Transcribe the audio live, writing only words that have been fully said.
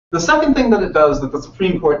The second thing that it does, that the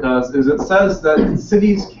Supreme Court does, is it says that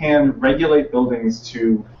cities can regulate buildings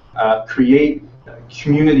to create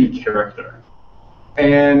community character.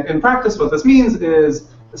 And in practice, what this means is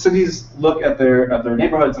cities look at their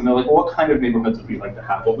neighborhoods and they're like, well, what kind of neighborhoods would we like to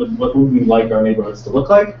have? What would we like our neighborhoods to look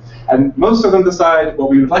like? And most of them decide what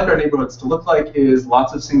we would like our neighborhoods to look like is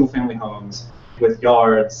lots of single-family homes with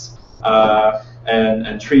yards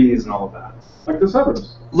and trees and all of that. Like the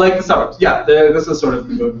suburbs. Like the suburbs, yeah. This is sort of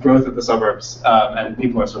the growth of the suburbs, and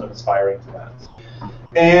people are sort of aspiring to that.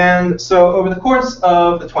 And so over the course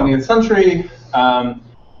of the 20th century,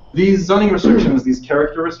 these zoning restrictions, these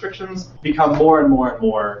character restrictions, become more and more and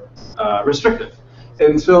more restrictive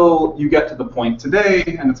until you get to the point today,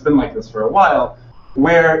 and it's been like this for a while,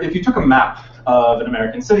 where if you took a map of an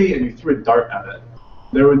American city and you threw a dart at it,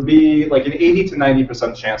 there would be like an 80 to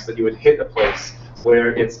 90% chance that you would hit a place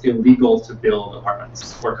where it's illegal to build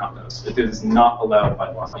apartments or condos. It is not allowed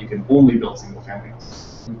by law. You can only build single-family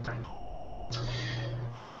homes.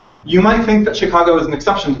 You might think that Chicago is an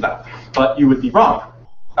exception to that, but you would be wrong.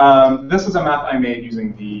 This is a map I made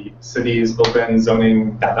using the city's open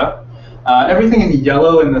zoning data. Everything in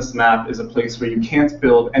yellow in this map is a place where you can't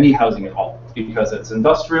build any housing at all because it's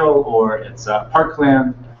industrial or it's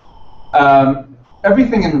parkland.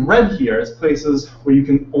 Everything in red here is places where you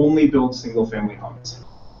can only build single-family homes.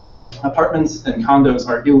 Apartments and condos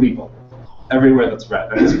are illegal everywhere that's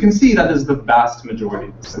red. And as you can see, that is the vast majority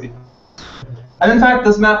of the city. And in fact,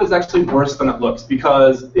 this map is actually worse than it looks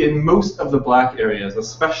because in most of the black areas,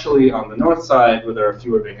 especially on the north side where there are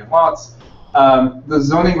fewer vacant lots, the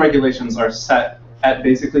zoning regulations are set at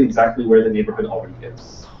basically exactly where the neighborhood already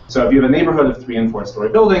is. So if you have a neighborhood of 3- and 4-story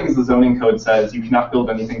buildings, the zoning code says you cannot build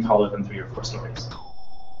anything taller than 3 or 4 stories.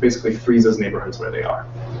 Basically freezes neighborhoods where they are.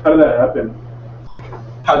 How did that happen?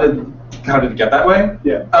 How did it get that way?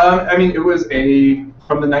 Yeah. I mean, it was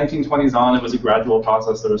from the 1920s on, it was a gradual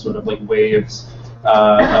process. There were sort of like waves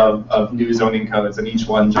of new zoning codes, and each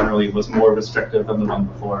one generally was more restrictive than the one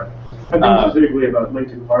before. I think specifically about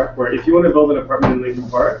Lincoln Park, where if you want to build an apartment in Lincoln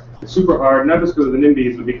Park, it's super hard, not just because of the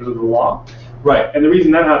NIMBYs, but because of the law. Right. And the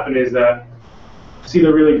reason that happened is that, see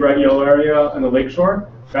the really bright yellow area on the lakeshore?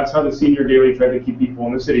 That's how the Senior Daily tried to keep people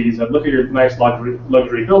in the city. He said, look at your nice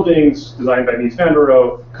luxury buildings designed by Mies van der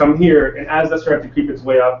Rohe, come here. And as that started to creep its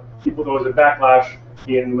way up, there was a backlash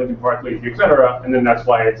in Lincoln Park, Lakeview, et cetera, and then that's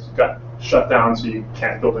why it's got shut down, so you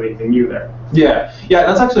can't build anything new there. Yeah,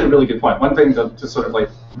 that's actually a really good point. One thing to sort of like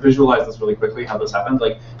visualize this really quickly, how this happened,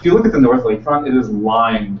 like if you look at the North Lakefront, it is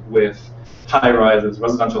lined with high-rises,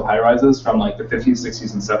 residential high-rises from like the 50s,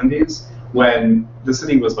 60s, and 70s, when the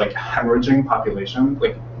city was like hemorrhaging population.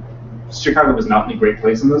 Like Chicago was not in a great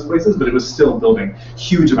place in those places, but it was still building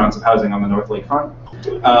huge amounts of housing on the North Lakefront.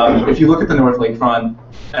 If you look at the North Lakefront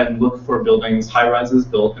and look for buildings, high-rises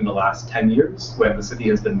built in the last 10 years, when the city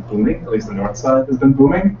has been booming, at least the north side has been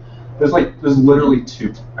booming, there's literally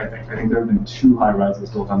 2, I think. I think there have been 2 high-rises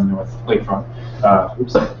built on the North Lakefront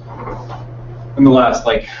in the last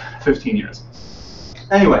 15 years.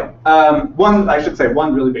 Anyway,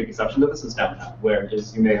 one really big exception to this is downtown, where,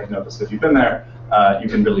 as you may have noticed if you've been there, you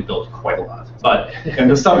can really build quite a lot. But in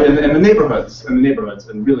the neighborhoods,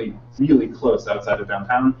 and really, really close outside of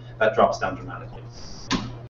downtown, that drops down dramatically.